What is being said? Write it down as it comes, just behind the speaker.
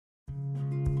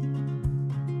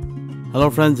Hello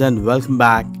friends and welcome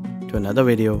back to another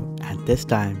video, and this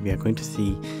time we are going to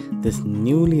see this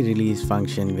newly released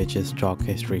function which is stock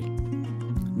history.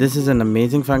 This is an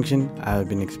amazing function. I've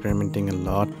been experimenting a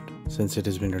lot since it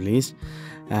has been released,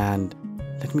 and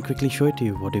let me quickly show it to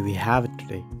you. What do we have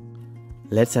today?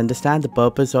 Let's understand the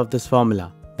purpose of this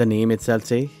formula. The name itself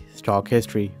says stock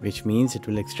history, which means it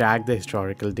will extract the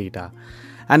historical data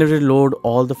and it will load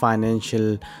all the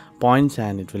financial points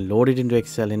and it will load it into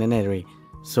Excel in an array.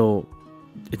 So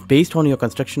it's based on your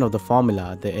construction of the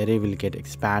formula, the array will get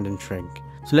expand and shrink.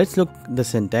 So let's look the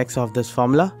syntax of this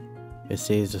formula. It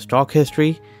says the stock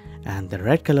history, and the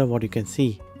red color what you can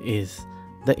see is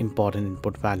the important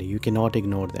input value. You cannot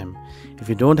ignore them. If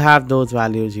you don't have those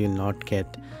values, you will not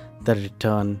get the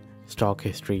return stock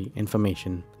history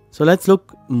information. So let's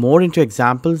look more into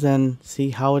examples and see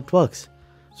how it works.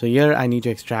 So here I need to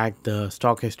extract the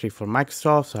stock history for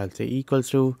Microsoft. So I'll say equals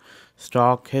to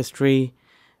stock history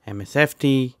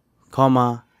MSFT,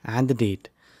 comma, and the date.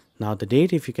 Now the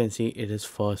date, if you can see, it is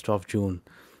 1st of June.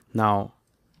 Now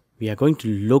we are going to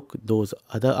look those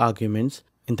other arguments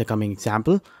in the coming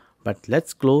example, but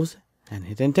let's close and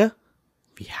hit enter.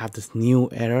 We have this new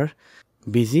error,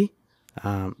 busy.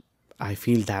 I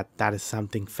feel that is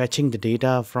something fetching the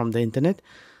data from the internet.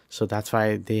 So that's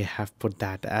why they have put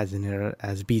that as an error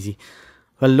as busy.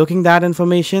 Well, looking that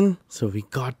information, so we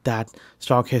got that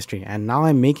stock history, and now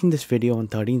I'm making this video on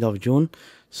 13th of June.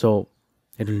 So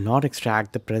it will not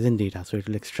extract the present data. So it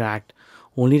will extract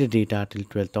only the data till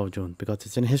 12th of June because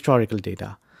it's an historical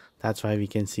data. That's why we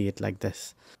can see it like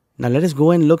this. Now let us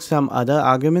go and look some other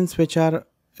arguments which are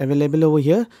available over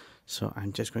here. So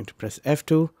I'm just going to press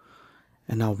F2,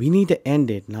 and now we need to end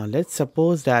date. Now let's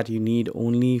suppose that you need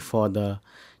only for the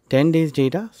 10 days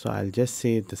data. So I'll just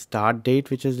say the start date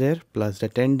which is there plus the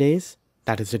 10 days.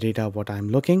 That is the data what I'm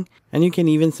looking. And you can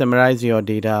even summarize your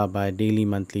data by daily,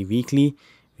 monthly, weekly.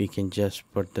 We can just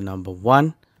put the number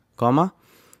 1, comma.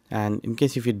 And in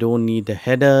case if you don't need the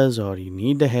headers or you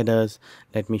need the headers,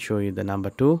 let me show you the number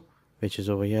 2, which is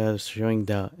over here showing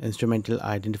the instrumental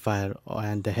identifier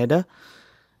and the header.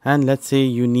 And let's say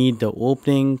you need the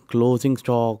opening, closing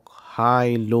stock,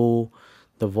 high, low,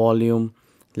 the volume.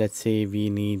 Let's say we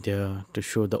need to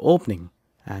show the opening,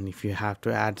 and if you have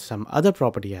to add some other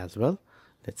property as well,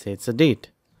 let's say it's a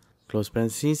date, close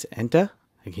parentheses, enter.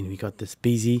 Again we got this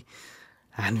busy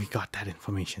and we got that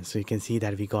information. So you can see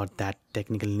that we got that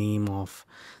technical name of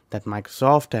that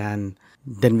Microsoft, and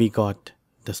then we got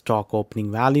the stock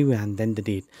opening value and then the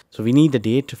date. So we need the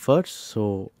date first,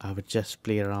 so I would just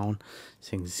play around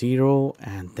saying 0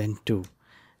 and then 2,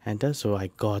 enter. So I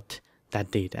got that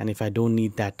date, and if I don't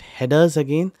need that headers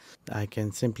again, I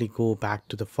can simply go back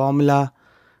to the formula,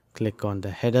 click on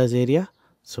the headers area.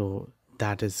 So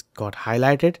that is got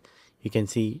highlighted. You can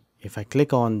see if I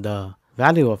click on the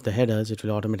value of the headers, it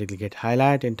will automatically get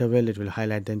highlight interval. It will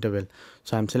highlight the interval.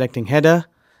 So I'm selecting header,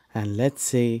 and let's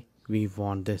say we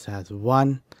want this as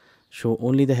 1, show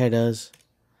only the headers,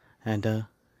 enter.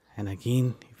 And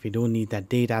again, if we don't need that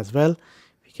date as well,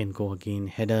 we can go again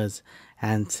headers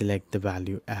and select the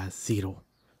value as 0.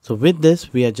 So with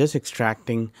this, we are just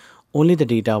extracting only the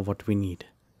data what we need.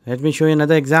 Let me show you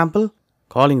another example.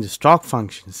 Calling the stock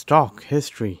function, stock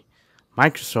history,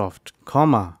 Microsoft,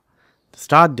 comma, the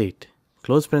start date,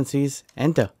 close parentheses,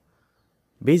 enter.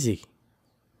 Busy.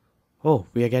 Oh,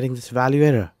 we are getting this value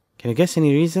error. Can you guess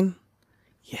any reason?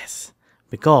 Yes,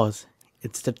 because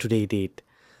it's the today date.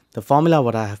 The formula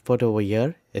what I have put over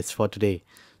here is for today.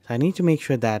 So I need to make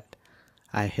sure that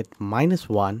I hit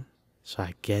 -1, so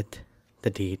I get the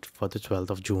date for the 12th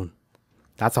of June.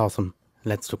 That's awesome.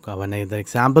 Let's look at another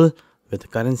example with the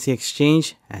currency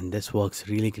exchange, and this works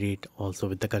really great also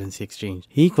with the currency exchange.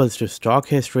 Equals to stock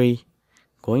history,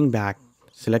 going back,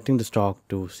 selecting the stock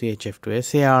to CHF to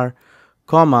SAR,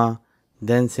 comma,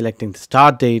 then selecting the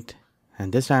start date,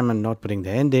 and this time I'm not putting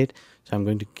the end date, so I'm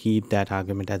going to keep that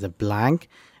argument as a blank,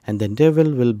 and the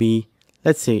interval will be,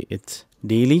 let's say it's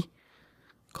daily,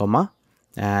 comma,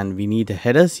 and we need the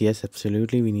headers. Yes,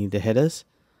 absolutely, we need the headers.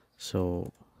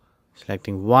 So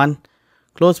selecting 1,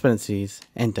 close parentheses,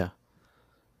 enter.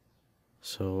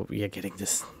 So we are getting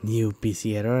this new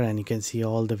PC error, and you can see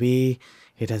all the way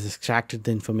it has extracted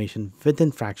the information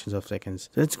within fractions of seconds.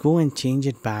 So let's go and change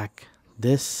it back,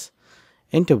 this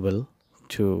interval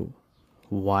to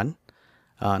 1,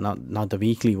 not the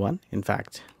weekly one, in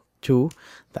fact 2,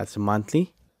 that's the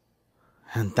monthly,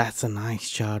 and that's a nice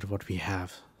chart what we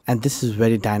have. And this is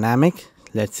very dynamic.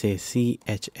 Let's say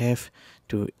CHF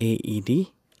to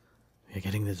AED. We're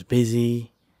getting this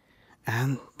busy,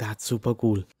 and that's super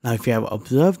cool. Now if you have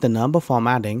observed the number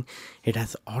formatting, it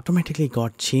has automatically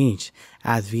got changed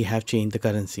as we have changed the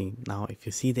currency. Now if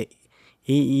you see the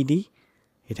AED,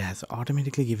 it has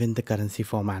automatically given the currency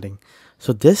formatting.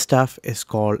 So this stuff is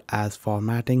called as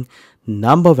formatting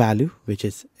number value, which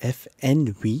is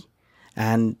FNV.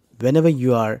 And whenever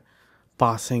you are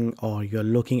passing or you're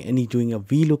looking any doing a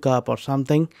VLOOKUP or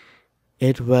something,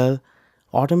 it will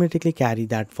automatically carry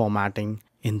that formatting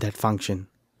in that function.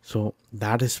 So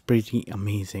that is pretty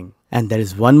amazing. And there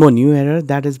is one more new error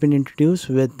that has been introduced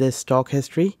with this stock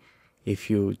history. If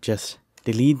you just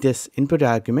delete this input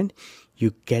argument,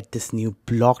 you get this new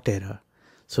blocked error.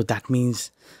 So that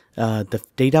means the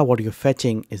data what you're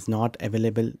fetching is not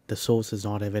available, the source is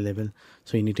not available.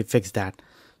 So you need to fix that.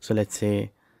 So let's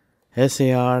say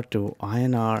SAR to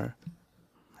INR,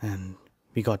 and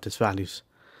we got these values.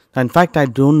 Now, in fact, I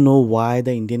don't know why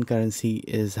the Indian currency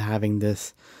is having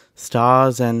this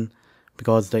stars, and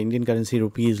because the Indian currency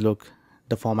rupees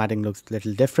the formatting looks a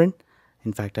little different.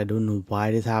 In fact, I don't know why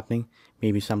it is happening.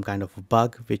 Maybe some kind of a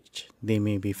bug which they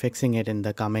may be fixing it in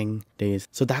the coming days.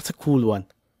 So that's a cool one.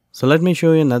 So let me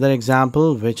show you another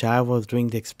example which I was doing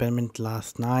the experiment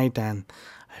last night, and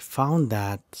I found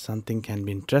that something can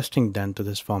be interesting done to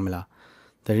this formula.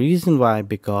 The reason why,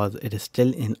 because it is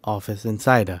still in Office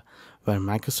Insider, where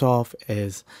Microsoft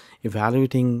is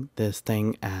evaluating this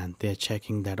thing and they're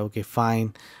checking that, okay,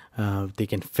 fine, they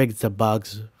can fix the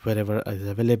bugs wherever is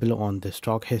available on the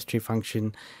stock history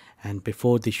function, and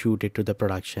before they shoot it to the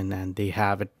production, and they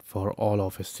have it for all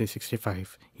Office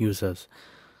 365 users.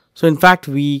 So in fact,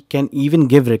 we can even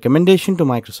give recommendation to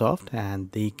Microsoft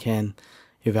and they can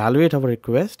evaluate our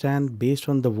request, and based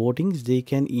on the votings, they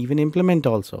can even implement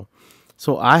also.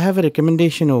 So I have a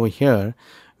recommendation over here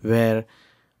where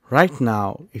right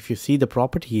now, if you see the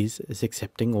properties is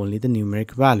accepting only the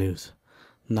numeric values.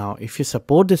 Now, if you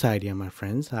support this idea, my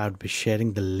friends, I would be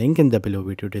sharing the link in the below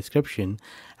video description.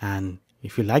 And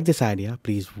if you like this idea,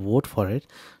 please vote for it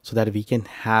so that we can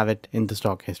have it in the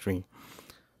stock history.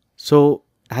 So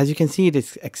as you can see,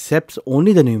 it accepts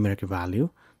only the numeric value.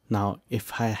 Now,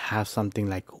 if I have something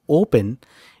like open,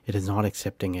 it is not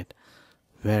accepting it.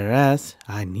 Whereas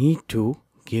I need to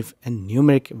give a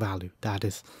numeric value, that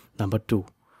is number 2.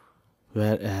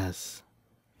 Whereas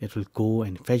it will go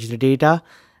and fetch the data,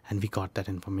 and we got that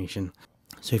information.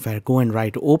 So if I go and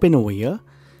write open over here,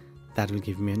 that will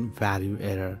give me a value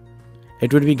error.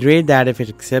 It would be great that if it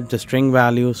accepts the string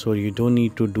value, so you don't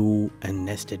need to do a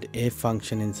nested if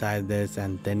function inside this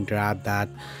and then grab that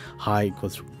high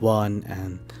equals 1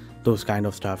 and those kind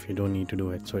of stuff. You don't need to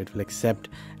do it. So it will accept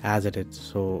as it is.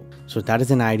 So that is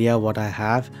an idea what I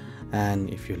have, and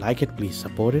if you like it, please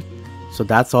support it. So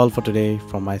that's all for today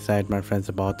from my side, my friends,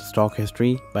 about the stock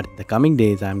history. But in the coming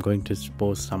days, I'm going to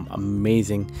post some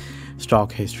amazing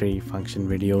stock history function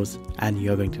videos, and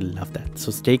you're going to love that. So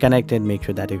stay connected, make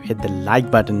sure that you hit the like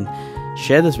button,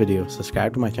 share this video,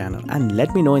 subscribe to my channel, and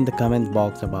let me know in the comment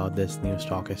box about this new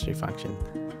stock history function.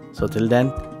 So till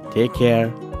then, take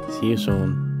care, see you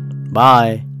soon,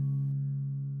 bye.